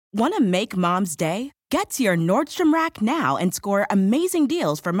Want to make Mom's day? Get to your Nordstrom Rack now and score amazing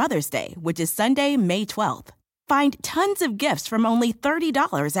deals for Mother's Day, which is Sunday, May 12th. Find tons of gifts from only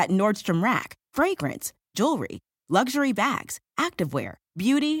 $30 at Nordstrom Rack. Fragrance, jewelry, luxury bags, activewear,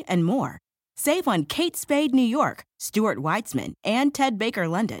 beauty, and more. Save on Kate Spade New York, Stuart Weitzman, and Ted Baker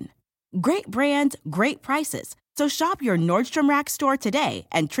London. Great brands, great prices. So shop your Nordstrom Rack store today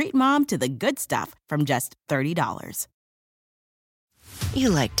and treat Mom to the good stuff from just $30. You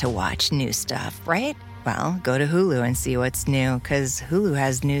like to watch new stuff, right? Well, go to Hulu and see what's new, because Hulu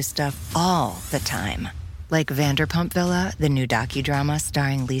has new stuff all the time. Like Vanderpump Villa, the new docudrama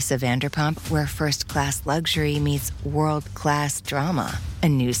starring Lisa Vanderpump, where first-class luxury meets world-class drama. A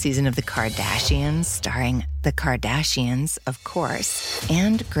new season of The Kardashians starring The Kardashians, of course.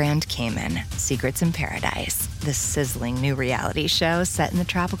 And Grand Cayman, Secrets in Paradise, the sizzling new reality show set in the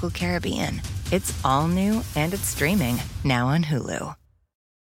tropical Caribbean. It's all new and it's streaming now on Hulu.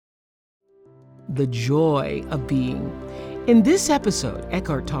 The joy of being. In this episode,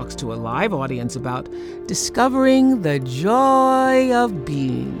 Eckhart talks to a live audience about discovering the joy of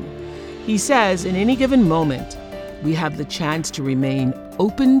being. He says in any given moment, we have the chance to remain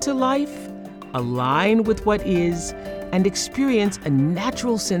open to life, align with what is, and experience a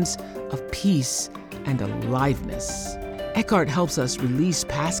natural sense of peace and aliveness. Eckhart helps us release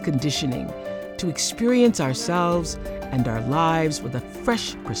past conditioning to experience ourselves and our lives with a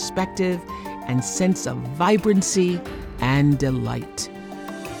fresh perspective and sense of vibrancy and delight.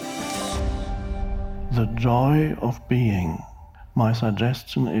 The joy of being. My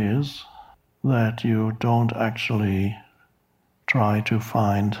suggestion is that you don't actually try to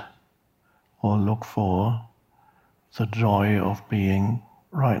find or look for the joy of being.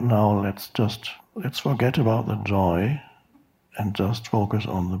 Right now, let's forget about the joy and just focus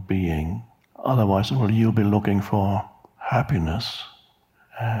on the being. Otherwise, you'll be looking for happiness.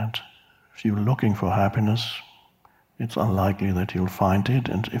 And if you're looking for happiness, it's unlikely that you'll find it.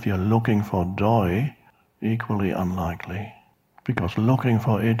 And if you're looking for joy, equally unlikely. Because looking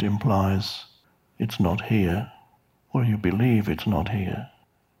for it implies it's not here, or you believe it's not here.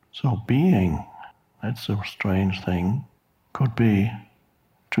 So being, that's a strange thing. Could be,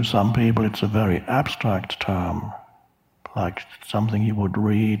 to some people, it's a very abstract term, like something you would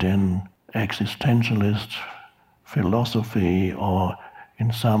read in existentialist philosophy or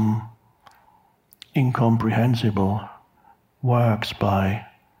in some incomprehensible works by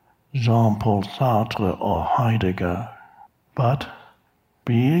Jean-Paul Sartre or Heidegger. But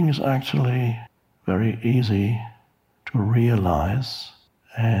being is actually very easy to realize,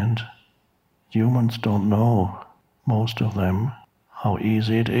 and humans don't know, most of them, how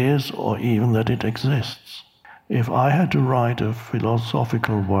easy it is or even that it exists. If I had to write a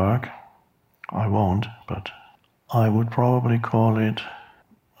philosophical work, I won't, but I would probably call it,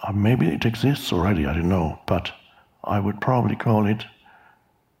 maybe it exists already, I don't know, but I would probably call it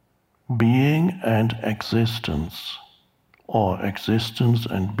Being and Existence, or Existence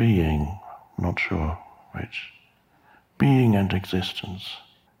and Being, not sure which. Being and existence.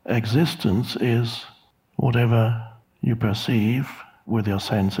 Existence is whatever you perceive with your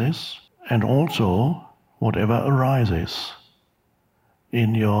senses, and also whatever arises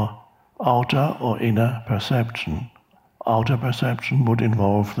in your outer or inner perception. Outer perception would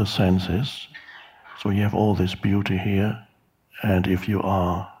involve the senses, so you have all this beauty here, and if you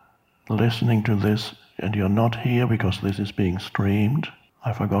are listening to this and you're not here because this is being streamed,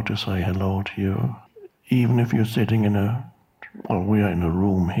 I forgot to say hello to you. Even if you're sitting we are in a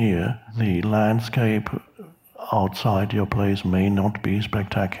room here, the landscape outside your place may not be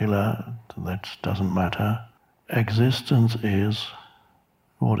spectacular, that doesn't matter. Existence is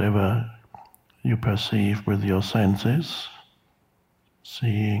whatever you perceive with your senses,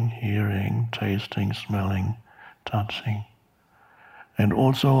 seeing, hearing, tasting, smelling, touching, and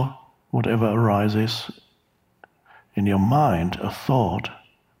also whatever arises in your mind. A thought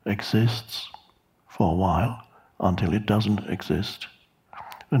exists for a while until it doesn't exist.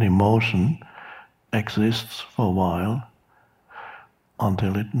 An emotion exists for a while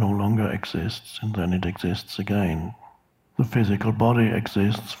until it no longer exists, and then it exists again. The physical body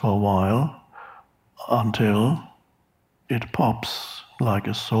exists for a while until it pops like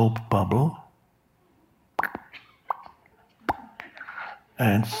a soap bubble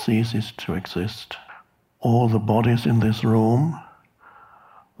and ceases to exist. All the bodies in this room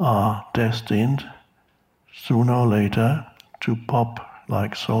are destined sooner or later to pop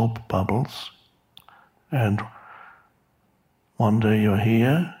like soap bubbles, and one day you're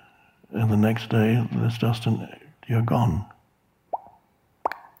here and the next day you're gone.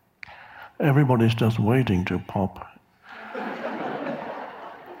 Everybody's just waiting to pop.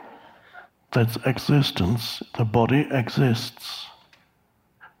 That's existence. The body exists.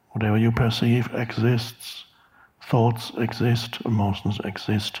 Whatever you perceive exists. Thoughts exist, emotions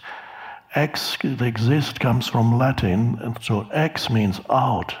exist. The exist comes from Latin, and so ex means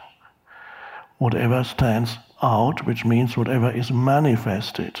out. Whatever stands out, which means whatever is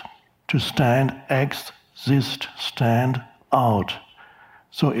manifested. To stand, exist, stand out.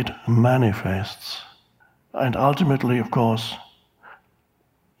 So it manifests. And ultimately, of course,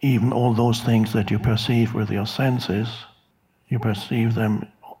 even all those things that you perceive with your senses, you perceive them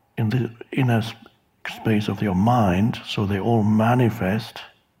in the inner space of your mind, so they all manifest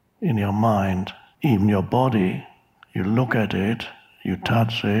in your mind. Even your body, you look at it, you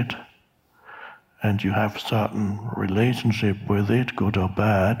touch it, and you have certain relationship with it, good or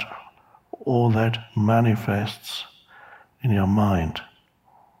bad. All that manifests in your mind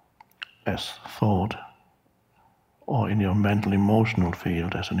as thought, or in your mental emotional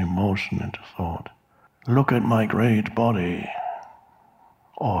field as an emotion and a thought. Look at my great body,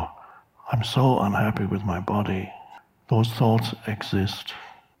 or I'm so unhappy with my body. Those thoughts exist.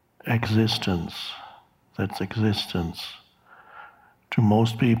 Existence, that's existence. To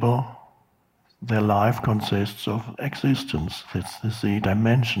most people, their life consists of existence. That's the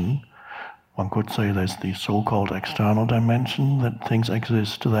dimension. One could say there's the so-called external dimension, that things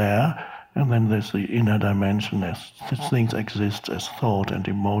exist there, and then there's the inner dimension, as things exist as thought and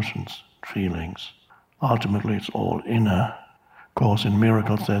emotions, feelings. Ultimately, it's all inner. Course in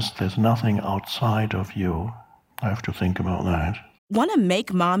Miracles says there's nothing outside of you. I have to think about that. Want to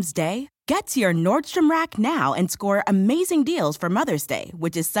make Mom's Day? Get to your Nordstrom Rack now and score amazing deals for Mother's Day,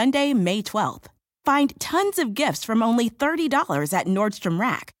 which is Sunday, May 12th. Find tons of gifts from only $30 at Nordstrom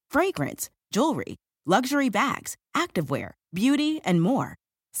Rack. Fragrance, jewelry, luxury bags, activewear, beauty, and more.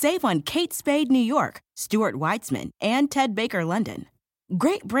 Save on Kate Spade New York, Stuart Weitzman, and Ted Baker London.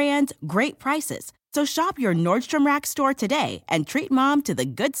 Great brands, great prices. So shop your Nordstrom Rack store today and treat Mom to the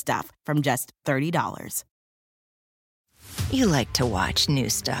good stuff from just $30. You like to watch new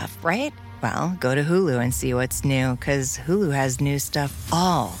stuff, right? Well, go to Hulu and see what's new, because Hulu has new stuff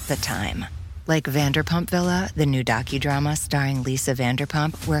all the time. Like Vanderpump Villa, the new docudrama starring Lisa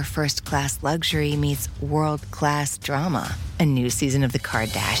Vanderpump, where first-class luxury meets world-class drama. A new season of The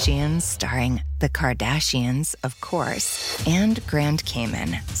Kardashians starring The Kardashians, of course. And Grand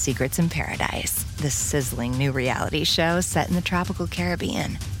Cayman, Secrets in Paradise, the sizzling new reality show set in the tropical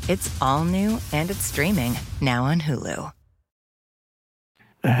Caribbean. It's all new and it's streaming now on Hulu.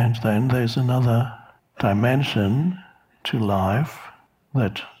 And then there's another dimension to life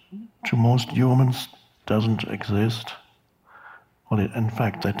that to most humans doesn't exist. Well, in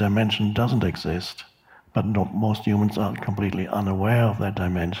fact, that dimension doesn't exist, but most humans are completely unaware of that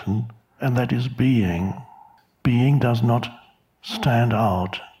dimension, and that is being. Being does not stand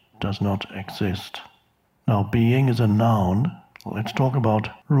out, does not exist. Now, being is a noun. Let's talk about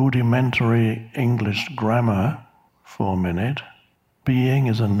rudimentary English grammar for a minute. Being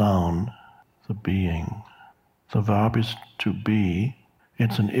is a noun, the being. The verb is to be.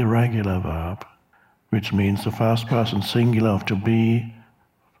 It's an irregular verb, which means the first person singular of to be,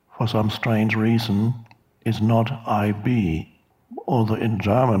 for some strange reason, is not I be. Although in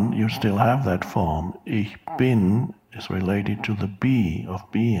German you still have that form. Ich bin is related to the be of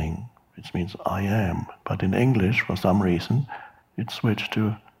being, which means I am. But in English, for some reason, it switched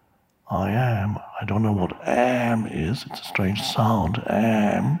to I am. I don't know what am is. It's a strange sound,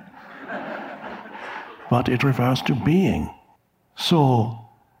 am. But it refers to being. So,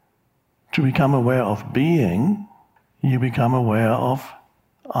 to become aware of being, you become aware of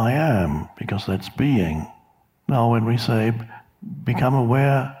I am, because that's being. Now, when we say become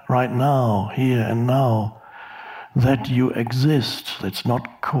aware right now, here and now, that you exist, that's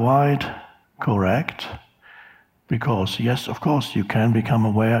not quite correct. Because, yes, of course, you can become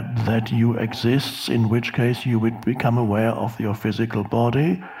aware that you exist, in which case you would become aware of your physical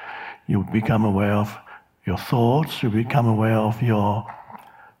body, you would become aware of your thoughts, you become aware of your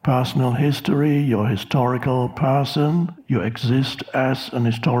personal history, your historical person. You exist as an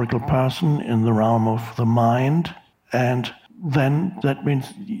historical person in the realm of the mind, and then that means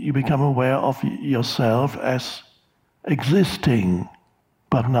you become aware of yourself as existing.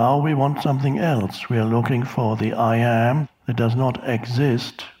 But now we want something else. We are looking for the I am that does not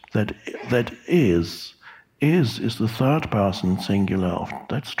exist, that is. Is the third person singular of,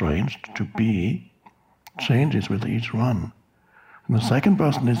 that's strange, to be, changes with each one. And the second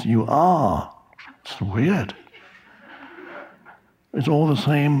person is you are. It's weird. It's all the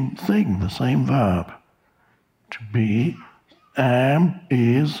same thing, the same verb. To be, am,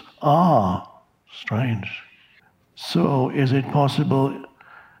 is, are. Strange. So is it possible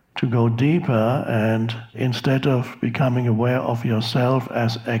to go deeper, and instead of becoming aware of yourself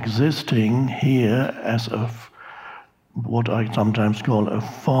as existing here as what I sometimes call a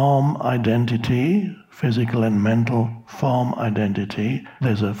form identity, physical and mental form identity.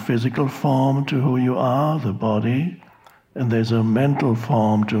 There's a physical form to who you are, the body, and there's a mental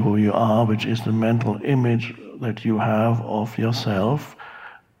form to who you are, which is the mental image that you have of yourself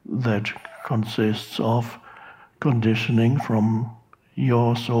that consists of conditioning from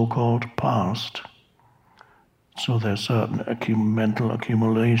your so-called past. So there's certain mental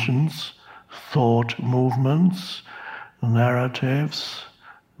accumulations, thought movements, narratives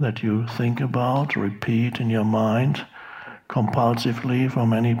that you think about, repeat in your mind compulsively. For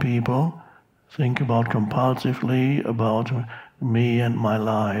many people, think about compulsively about me and my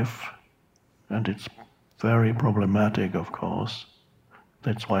life, and it's very problematic, of course.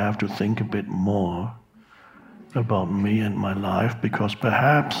 That's why I have to think a bit more about me and my life, because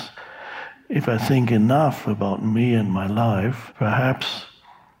perhaps if I think enough about me and my life, perhaps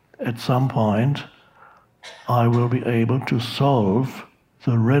at some point I will be able to solve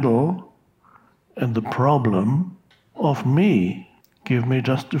the riddle and the problem of me. Give me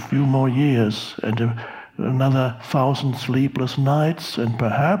just a few more years and another 1,000 sleepless nights, and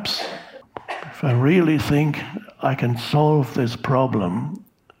perhaps if I really think I can solve this problem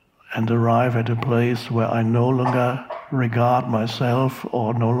and arrive at a place where I no longer regard myself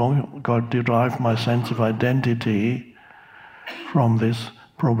or no longer derive my sense of identity from this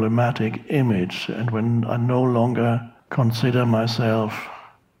problematic image, and when I no longer consider myself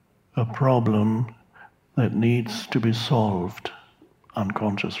a problem that needs to be solved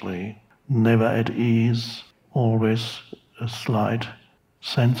unconsciously, never at ease, always a slight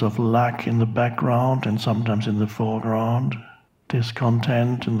sense of lack in the background and sometimes in the foreground,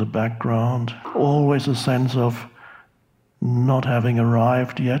 discontent in the background, always a sense of not having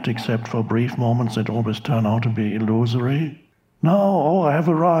arrived yet, except for brief moments that always turn out to be illusory. No, I have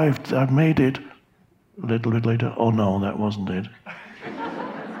arrived, I've made it. A little bit later, oh no, that wasn't it.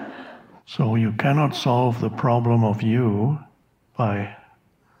 So you cannot solve the problem of you by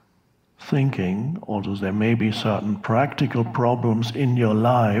thinking, although there may be certain practical problems in your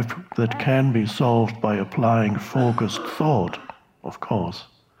life that can be solved by applying focused thought, of course.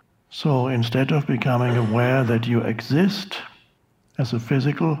 So instead of becoming aware that you exist as a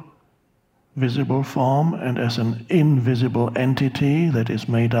physical, visible form and as an invisible entity that is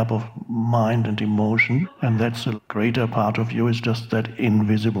made up of mind and emotion, and that's a greater part of you, is just that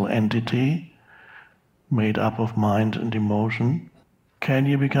invisible entity made up of mind and emotion, can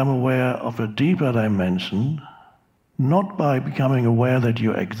you become aware of a deeper dimension, not by becoming aware that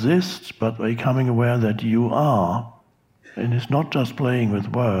you exist, but by becoming aware that you are. And it's not just playing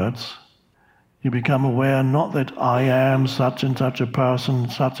with words. You become aware not that I am such and such a person,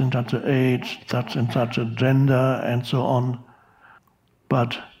 such and such an age, such and such a gender, and so on,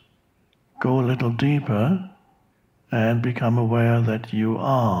 but go a little deeper and become aware that you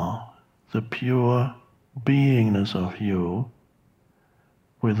are the pure beingness of you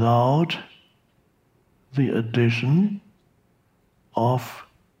without the addition of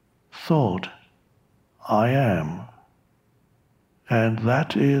thought. I am. And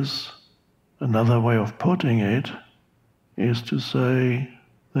that is, another way of putting it is to say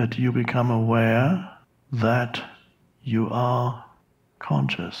that you become aware that you are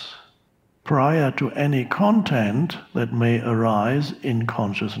conscious. Prior to any content that may arise in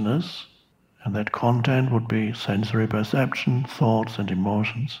consciousness, and that content would be sensory perception, thoughts and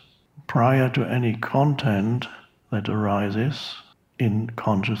emotions. Prior to any content that arises in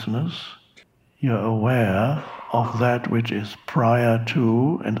consciousness, you're aware of that which is prior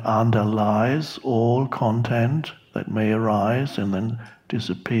to and underlies all content that may arise and then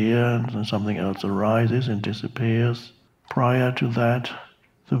disappear, and then something else arises and disappears. Prior to that,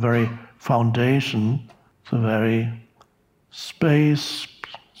 the very foundation, the very space,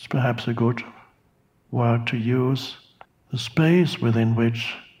 is perhaps a good word to use, the space within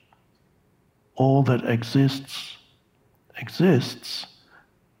which all that exists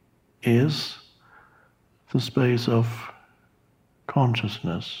is the space of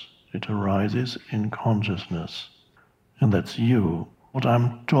consciousness. It arises in consciousness, and that's you. What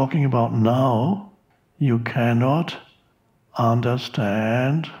I'm talking about now, you cannot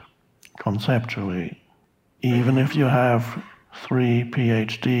understand conceptually. Even if you have 3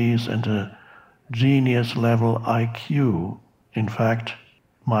 PhDs and a genius level IQ, in fact,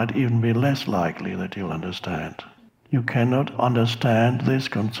 might even be less likely that you'll understand. You cannot understand this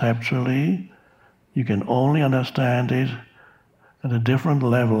conceptually. You can only understand it at a different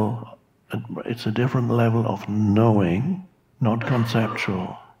level. It's a different level of knowing, not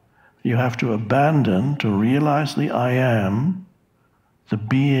conceptual. You have to abandon, to realize the I am, the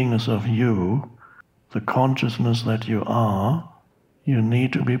beingness of you, the consciousness that you are. You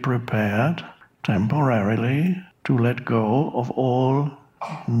need to be prepared temporarily to let go of all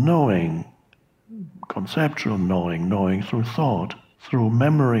knowing, conceptual knowing, knowing through thought, through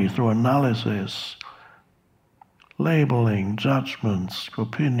memory, through analysis, labeling, judgments,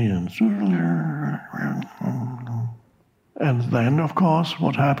 opinions. And then, of course,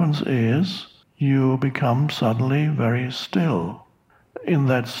 what happens is you become suddenly very still. In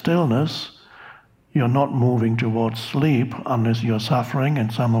that stillness, you're not moving towards sleep unless you're suffering,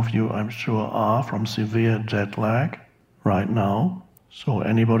 and some of you, I'm sure, are, from severe jet lag right now. So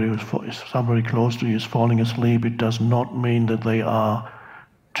if somebody close to you is falling asleep, it does not mean that they are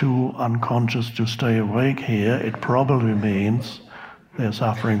too unconscious to stay awake here. It probably means they're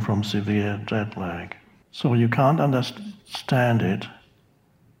suffering from severe jet lag. So you can't understand it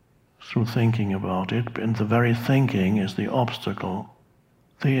through thinking about it, and the very thinking is the obstacle.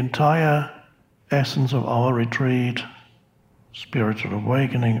 The entire essence of our retreat, spiritual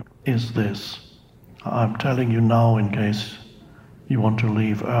awakening, is this. I'm telling you now in case you want to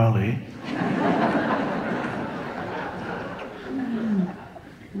leave early.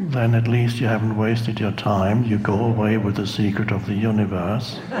 Then at least you haven't wasted your time. You go away with the secret of the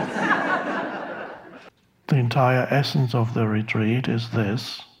universe. The entire essence of the retreat is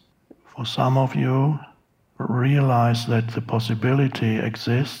this. For some of you, realize that the possibility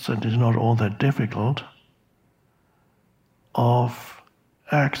exists, and is not all that difficult, of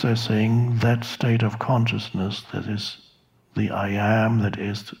accessing that state of consciousness that is the I am, that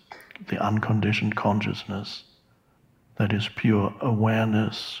is the unconditioned consciousness, that is pure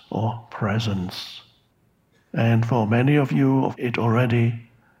awareness or presence. And for many of you, it already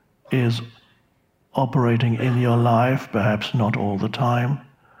is operating in your life, perhaps not all the time.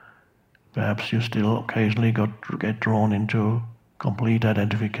 Perhaps you still occasionally get drawn into complete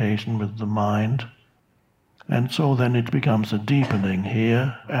identification with the mind. And so then it becomes a deepening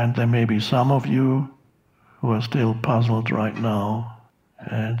here, and there may be some of you who are still puzzled right now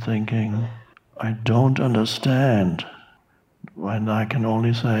and thinking, I don't understand. And I can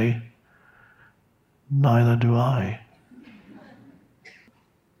only say, neither do I.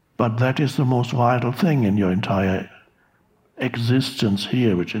 But that is the most vital thing in your entire existence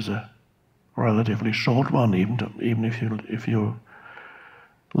here, which is a relatively short one, even if you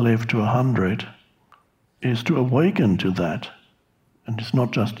live to 100, is to awaken to that. And it's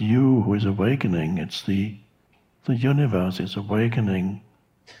not just you who is awakening, it's the universe is awakening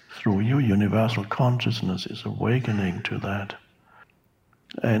through you. Universal consciousness is awakening to that.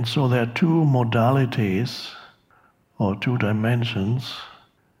 And so there are two modalities or two dimensions.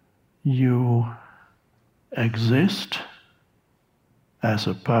 You exist as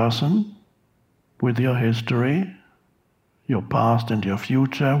a person with your history, your past and your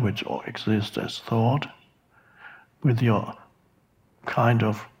future, which exist as thought, with your kind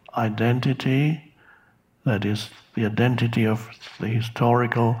of identity, that is the identity of the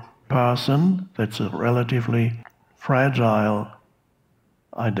historical person, that's a relatively fragile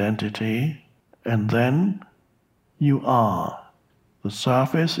identity, and then you are. The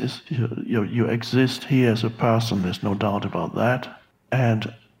surface is, you exist here as a person, there's no doubt about that,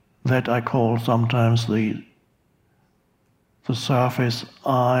 and that I call sometimes the surface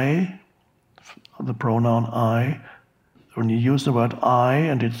I, the pronoun I. When you use the word I,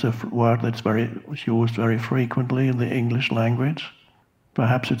 and it's a word that's used very frequently in the English language,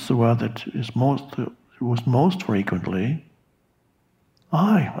 perhaps it's the word that is used most frequently.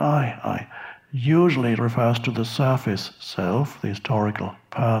 I. Usually it refers to the surface self, the historical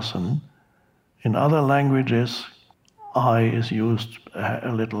person. In other languages, I is used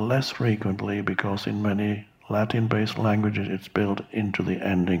a little less frequently because in many Latin-based languages it's built into the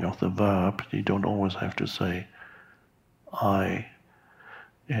ending of the verb. You don't always have to say I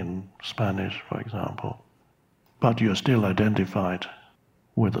in Spanish, for example. But you're still identified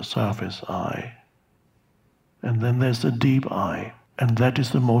with the surface I. And then there's the deep I. And that is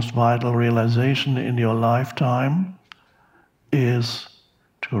the most vital realization in your lifetime, is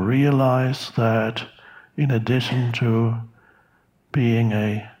to realize that in addition to being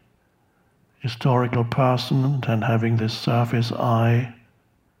a historical person and having this surface I,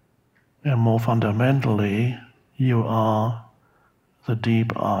 and more fundamentally, you are the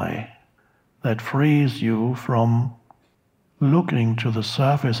deep I. That frees you from looking to the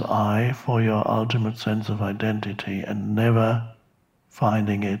surface I for your ultimate sense of identity and never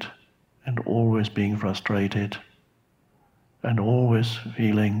finding it, and always being frustrated, and always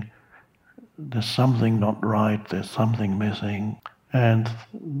feeling there's something not right, there's something missing, And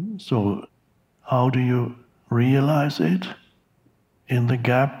so how do you realize it? In the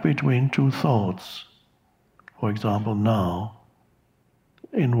gap between two thoughts. For example, now,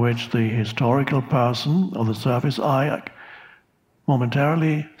 in which the historical person or the surface I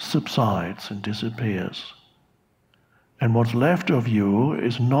momentarily subsides and disappears. And what's left of you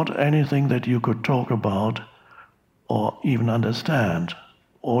is not anything that you could talk about or even understand.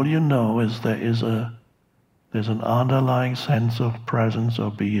 All you know is there's an underlying sense of presence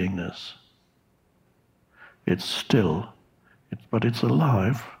or beingness. It's still, but it's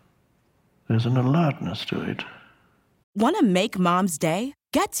alive. There's an alertness to it. Want to make Mom's Day?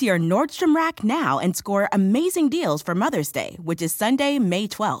 Get to your Nordstrom Rack now and score amazing deals for Mother's Day, which is Sunday, May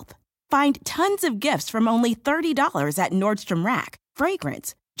 12th. Find tons of gifts from only $30 at Nordstrom Rack.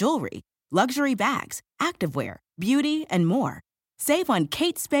 Fragrance, jewelry, luxury bags, activewear, beauty, and more. Save on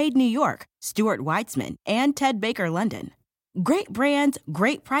Kate Spade New York, Stuart Weitzman, and Ted Baker London. Great brands,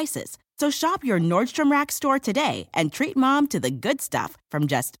 great prices. So shop your Nordstrom Rack store today and treat Mom to the good stuff from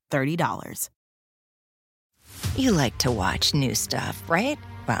just $30. You like to watch new stuff, right?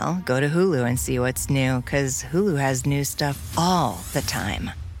 Well, go to Hulu and see what's new, because Hulu has new stuff all the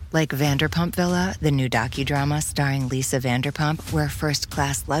time. Like Vanderpump Villa, the new docudrama starring Lisa Vanderpump, where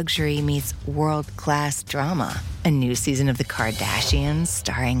first-class luxury meets world-class drama. A new season of The Kardashians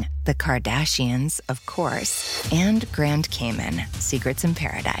starring The Kardashians, of course. And Grand Cayman, Secrets in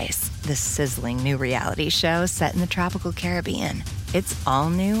Paradise, the sizzling new reality show set in the tropical Caribbean. It's all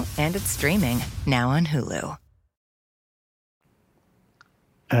new and it's streaming now on Hulu.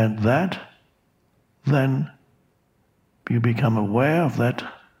 And then you become aware of that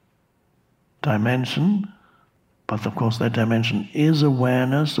dimension, but of course that dimension is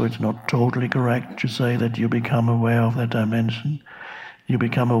awareness, so it's not totally correct to say that you become aware of that dimension. You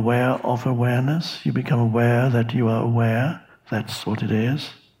become aware of awareness, you become aware that you are aware, that's what it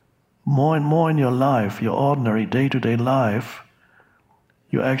is. More and more in your life, your ordinary day-to-day life,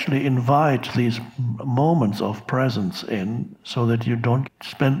 you actually invite these moments of presence in, so that you don't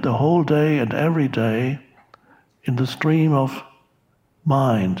spend the whole day and every day in the stream of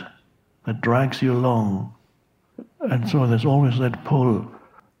mind that drags you along. And so there's always that pull.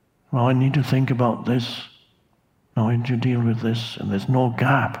 Now I need to think about this. Now I need to deal with this. And there's no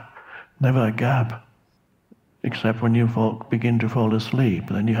gap, never a gap. Except when you begin to fall asleep,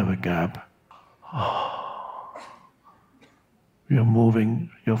 then you have a gap. You're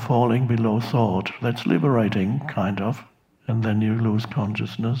moving, you're falling below thought. That's liberating, kind of. And then you lose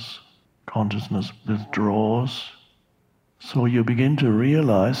consciousness. Consciousness withdraws. So you begin to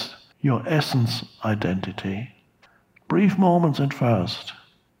realize your essence identity. Brief moments at first,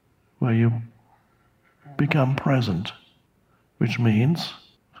 where you become present, which means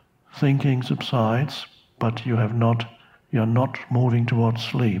thinking subsides, but you're not moving towards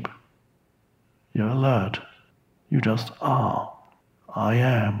sleep. You're alert. You just are. I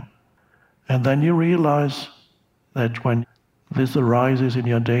am. And then you realize that when this arises in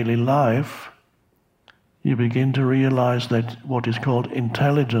your daily life, you begin to realize that what is called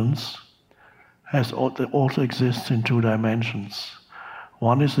intelligence also exists in two dimensions.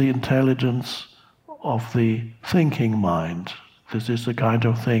 One is the intelligence of the thinking mind. This is the kind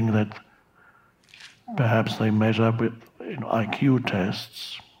of thing that perhaps they measure in IQ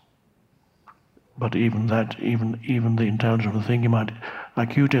tests. But even that, even the intelligence of the thinking mind,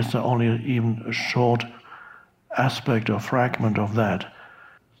 IQ tests are only even a short aspect or fragment of that.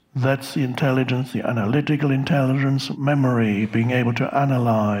 That's the intelligence, the analytical intelligence, memory, being able to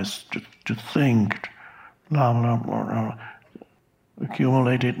analyze, to think,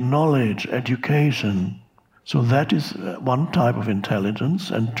 accumulated knowledge, education. So that is one type of intelligence,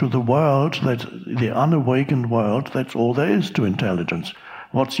 and to the world, the unawakened world, that's all there is to intelligence.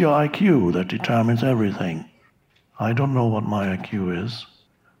 What's your IQ? That determines everything. I don't know what my IQ is.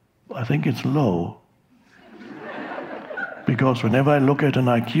 I think it's low. Because whenever I look at an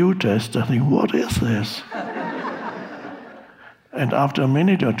IQ test, I think, what is this? And after a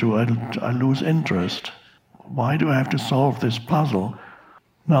minute or two, I lose interest. Why do I have to solve this puzzle?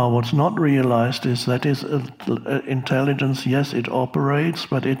 Now, what's not realized is that intelligence, yes, it operates,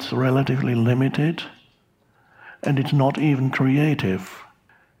 but it's relatively limited, and it's not even creative.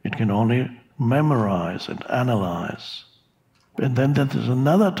 It can only memorize and analyze. And then there's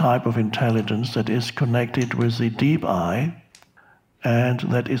another type of intelligence that is connected with the deep I, and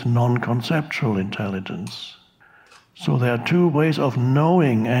that is non-conceptual intelligence. So there are two ways of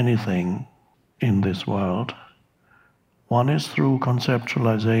knowing anything in this world. One is through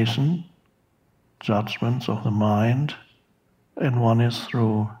conceptualization, judgments of the mind, and one is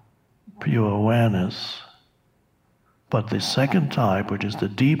through pure awareness. But the second type, which is the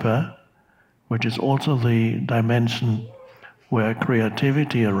deeper, which is also the dimension where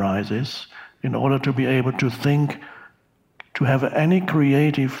creativity arises, in order to be able to think, to have any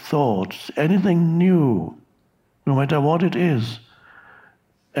creative thoughts, anything new, no matter what it is,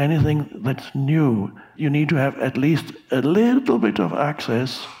 anything that's new, you need to have at least a little bit of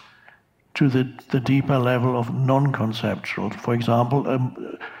access to the deeper level of non-conceptual. For example,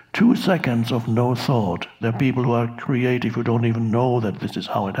 2 seconds of no thought. There are people who are creative who don't even know that this is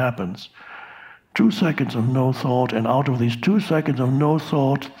how it happens. 2 seconds of no thought, and out of these 2 seconds of no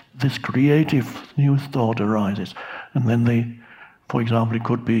thought, this creative new thought arises. And then for example, it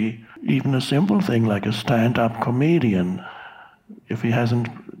could be even a simple thing like a stand-up comedian. If he hasn't,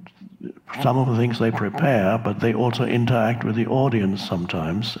 some of the things they prepare, but they also interact with the audience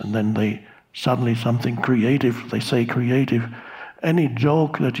sometimes, and then they suddenly something creative, they say creative. Any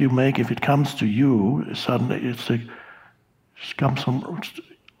joke that you make, if it comes to you, suddenly it comes from,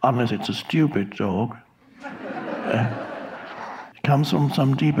 unless it's a stupid joke, it comes from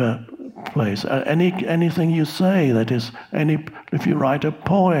some deeper place. Anything you say, that is, if you write a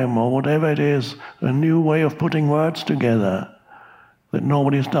poem or whatever it is, a new way of putting words together that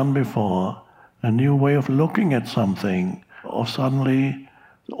nobody's done before, a new way of looking at something, or suddenly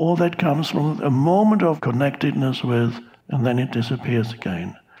all that comes from a moment of connectedness with, and then it disappears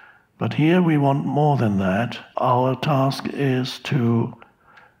again. But here we want more than that. Our task is to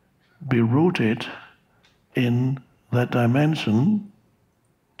be rooted in that dimension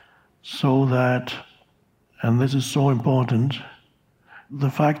so that, and this is so important, the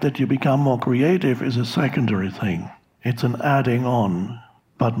fact that you become more creative is a secondary thing. It's an adding on.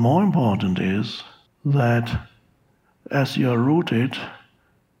 But more important is that as you're rooted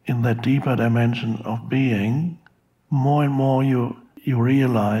in that deeper dimension of being, more and more you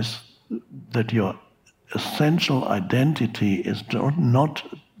realize that your essential identity is not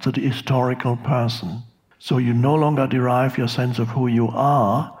the historical person. So you no longer derive your sense of who you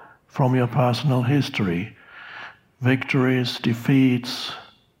are from your personal history. Victories, defeats,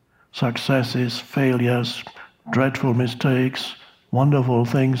 successes, failures, dreadful mistakes, wonderful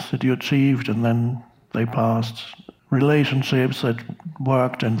things that you achieved and then they passed, relationships that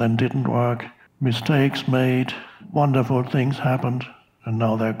worked and then didn't work, mistakes made, wonderful things happened and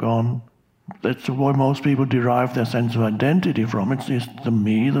now they're gone. That's where most people derive their sense of identity from. It's the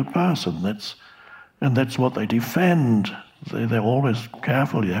me, the person. That's what they defend. They're always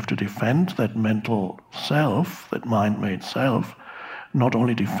careful. You have to defend that mental self, that mind-made self. Not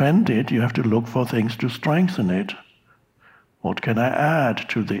only defend it, you have to look for things to strengthen it. What can I add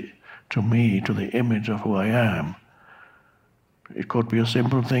to me, to the image of who I am? It could be a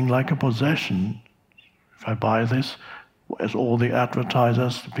simple thing like a possession. If I buy this, as all the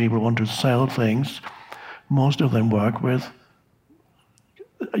advertisers, the people want to sell things, most of them work with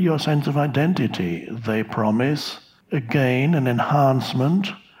your sense of identity. They promise a gain, an enhancement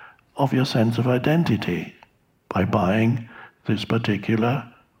of your sense of identity by buying this particular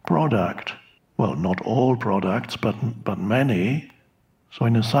product. Well, not all products, but many. So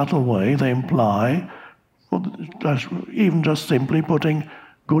in a subtle way, they imply, even just simply putting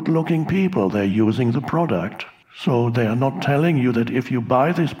good-looking people, they're using the product. So they are not telling you that if you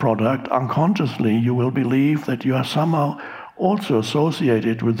buy this product, unconsciously you will believe that you are somehow also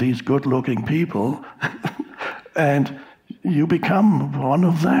associated with these good-looking people and you become one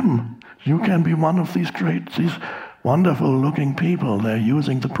of them. You can be one of these wonderful-looking people. They're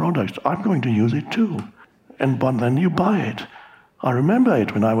using the products. I'm going to use it too. But then you buy it. I remember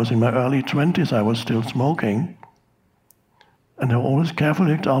it when I was in my early 20s, I was still smoking. And I always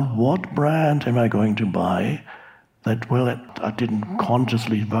carefully looked out, what brand am I going to buy that will, I didn't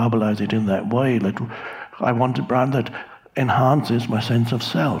consciously verbalize it in that way. I want a brand that enhances my sense of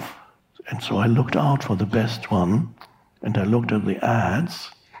self. And so I looked out for the best one, and I looked at the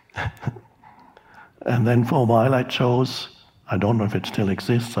ads. And then for a while I chose, I don't know if it still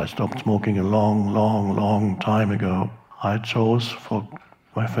exists, I stopped smoking a long time ago. I chose for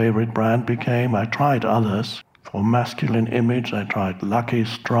my favorite brand I tried others. For masculine image, I tried Lucky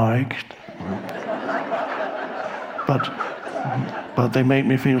Strike. But they made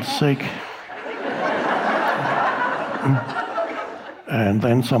me feel sick. And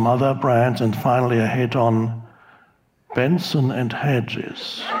then some other brands, and finally I hit on Benson and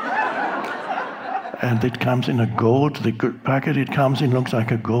Hedges. And it comes in a gold, the packet it comes in looks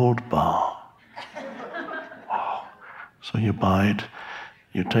like a gold bar. Wow. So you buy it,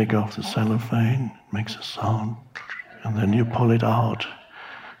 you take off the cellophane, it makes a sound, and then you pull it out,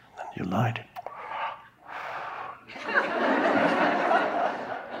 and then you light it.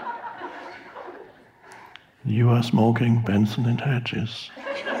 You are smoking Benson and Hedges.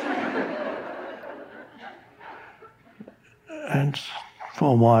 And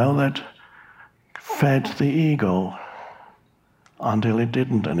for a while that fed the ego until it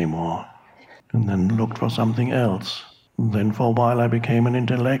didn't anymore, and then looked for something else. And then for a while I became an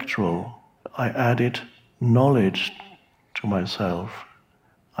intellectual. I added knowledge to myself.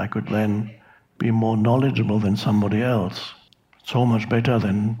 I could then be more knowledgeable than somebody else. So much better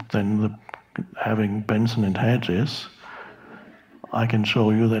than having Benson and Hedges. I can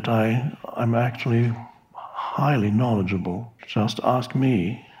show you that I'm actually highly knowledgeable. Just ask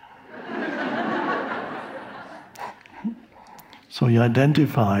me. So you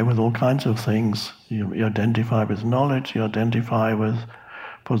identify with all kinds of things. You identify with knowledge, you identify with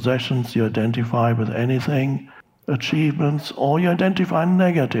possessions, you identify with anything, achievements, or you identify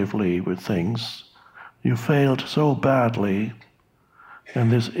negatively with things. You failed so badly,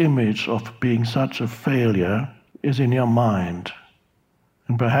 and this image of being such a failure is in your mind.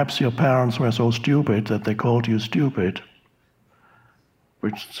 And perhaps your parents were so stupid that they called you stupid,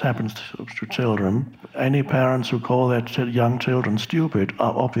 which happens to children. Any parents who call their young children stupid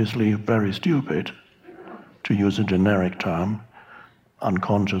are obviously very stupid, to use a generic term.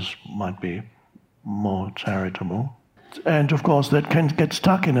 Unconscious might be more charitable. And of course that can get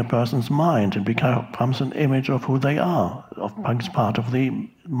stuck in a person's mind and becomes an image of who they are, becomes part of the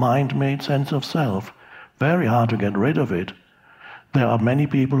mind-made sense of self. Very hard to get rid of it. There are many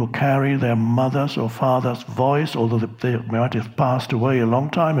people who carry their mother's or father's voice, although they might have passed away a long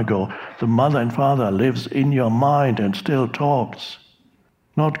time ago. The mother and father lives in your mind and still talks.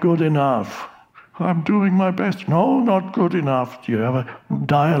 Not good enough. I'm doing my best. No, not good enough. You have a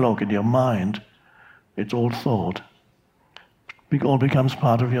dialogue in your mind. It's all thought. It all becomes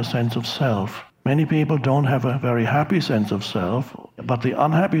part of your sense of self. Many people don't have a very happy sense of self, but the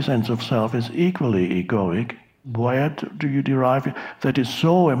unhappy sense of self is equally egoic. Where do you derive it? That is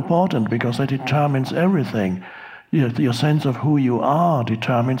so important because that determines everything. Your sense of who you are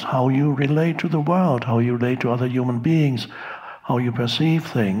determines how you relate to the world, how you relate to other human beings, how you perceive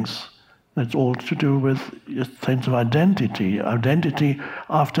things. That's all to do with your sense of identity. Identity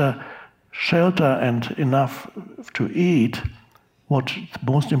after shelter and enough to eat. What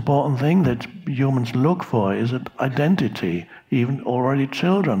the most important thing that humans look for is an identity. Even already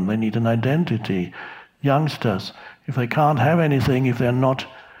children, they need an identity. Youngsters, if they can't have anything, if they're not,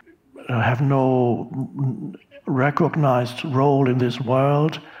 have no recognized role in this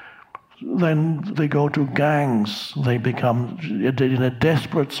world, then they go to gangs. They become, in a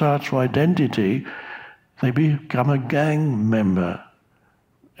desperate search for identity, they become a gang member.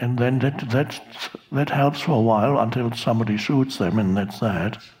 And then that helps for a while until somebody shoots them, and that's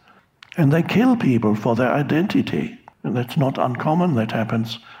that. And they kill people for their identity. And that's not uncommon, that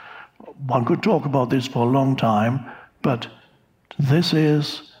happens. One could talk about this for a long time, but this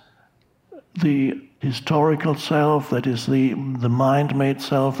is the historical self, that is the mind-made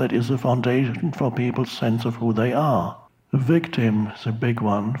self, that is the foundation for people's sense of who they are. The victim is a big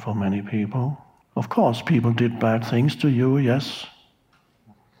one for many people. Of course, people did bad things to you, yes,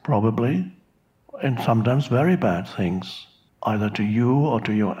 probably, and sometimes very bad things, either to you or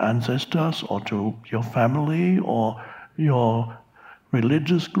to your ancestors or to your family or your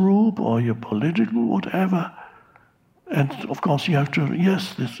religious group or your political whatever. And of course you have to,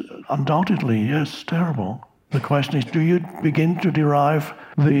 yes, this undoubtedly, yes, terrible. The question is, do you begin to derive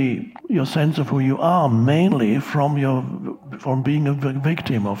your sense of who you are mainly from being a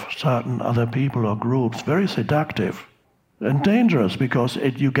victim of certain other people or groups? Very seductive and dangerous, because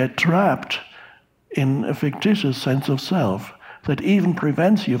you get trapped in a fictitious sense of self that even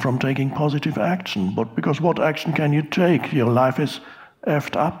prevents you from taking positive action. But because what action can you take? Your life is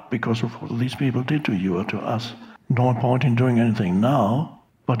effed up because of what these people did to you or to us. No point in doing anything now,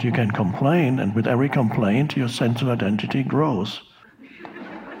 but you can complain, and with every complaint, your sense of identity grows.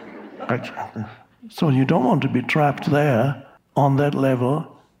 So you don't want to be trapped there on that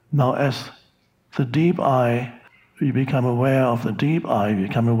level. Now, as the deep eye, you become aware of the deep eye, you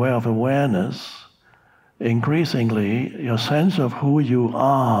become aware of awareness, increasingly your sense of who you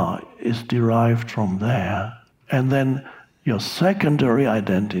are is derived from there. And then your secondary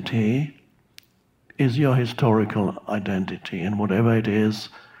identity is your historical identity, and whatever it is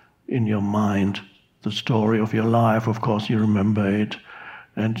in your mind, the story of your life, of course you remember it,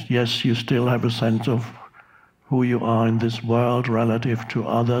 and yes, you still have a sense of who you are in this world relative to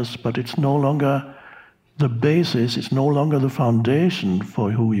others, but it's no longer the basis, it's no longer the foundation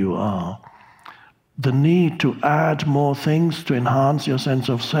for who you are. The need to add more things to enhance your sense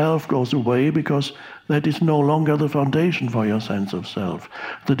of self goes away, because that is no longer the foundation for your sense of self.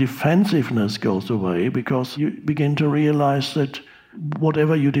 The defensiveness goes away because you begin to realize that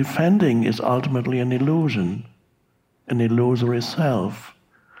whatever you're defending is ultimately an illusion, an illusory self.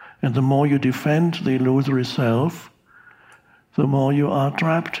 And the more you defend the illusory self, the more you are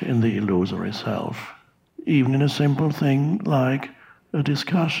trapped in the illusory self. Even in a simple thing like a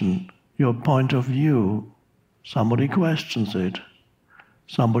discussion, your point of view, somebody questions it,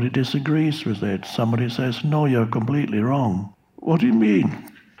 somebody disagrees with it, somebody says, no, you're completely wrong. What do you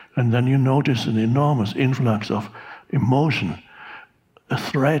mean? And then you notice an enormous influx of emotion, a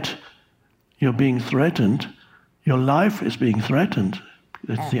threat. You're being threatened. Your life is being threatened.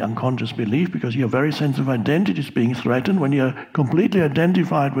 It's the unconscious belief, because your very sense of identity is being threatened. When you're completely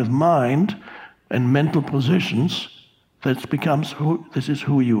identified with mind and mental positions, that becomes this is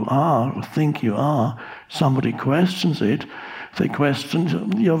who you are, or think you are. Somebody questions it. They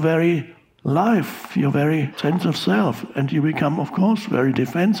question your very life, your very sense of self, and you become, of course, very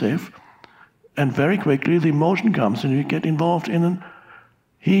defensive. And very quickly the emotion comes, and you get involved in a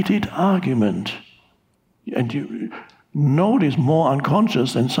heated argument. And nobody's more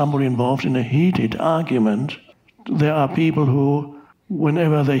unconscious than somebody involved in a heated argument. There are people who,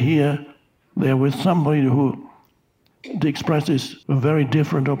 whenever they hear they're with somebody who expresses a very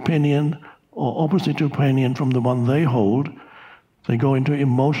different opinion or opposite opinion from the one they hold, they go into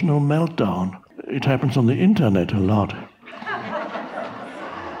emotional meltdown. It happens on the internet a lot.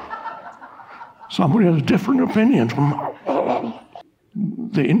 Somebody has a different opinion from...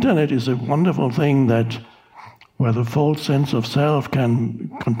 The internet is a wonderful thing where the false sense of self can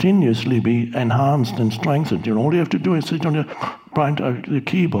continuously be enhanced and strengthened. All you have to do is sit on the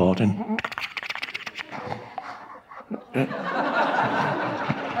keyboard and...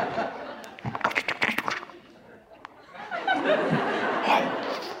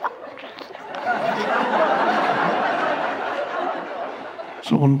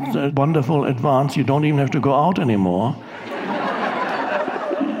 So on that wonderful advance, you don't even have to go out anymore.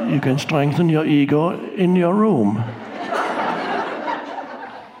 You can strengthen your ego in your room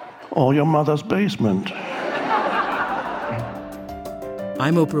or your mother's basement.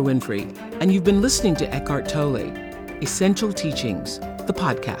 I'm Oprah Winfrey, and you've been listening to Eckhart Tolle, Essential Teachings, the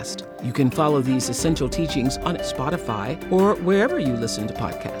podcast. You can follow these essential teachings on Spotify or wherever you listen to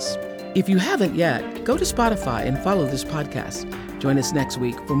podcasts. If you haven't yet, go to Spotify and follow this podcast. Join us next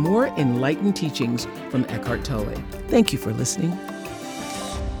week for more enlightened teachings from Eckhart Tolle. Thank you for listening.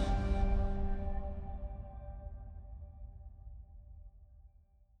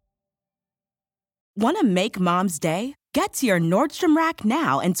 Want to make Mom's day? Get to your Nordstrom Rack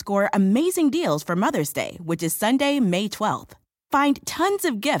now and score amazing deals for Mother's Day, which is Sunday, May 12th. Find tons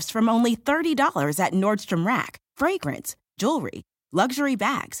of gifts from only $30 at Nordstrom Rack. Fragrance, jewelry, luxury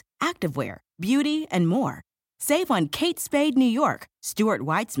bags, activewear, beauty, and more. Save on Kate Spade New York, Stuart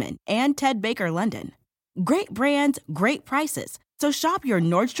Weitzman, and Ted Baker London. Great brands, great prices. So shop your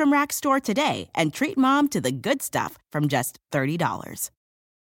Nordstrom Rack store today and treat Mom to the good stuff from just $30.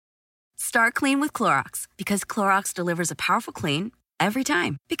 Start clean with Clorox, because Clorox delivers a powerful clean every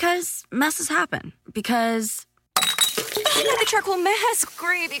time. Because messes happen. Because I need the charcoal mask.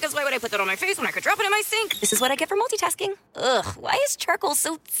 Great, because why would I put that on my face when I could drop it in my sink? This is what I get for multitasking. Ugh, why is charcoal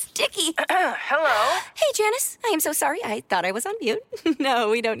so sticky? Hello? Hey, Janice. I am so sorry. I thought I was on mute.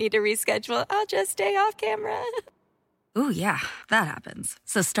 No, we don't need to reschedule. I'll just stay off camera. Ooh, yeah, that happens.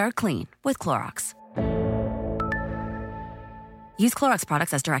 So start clean with Clorox. Use Clorox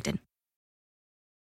products as directed.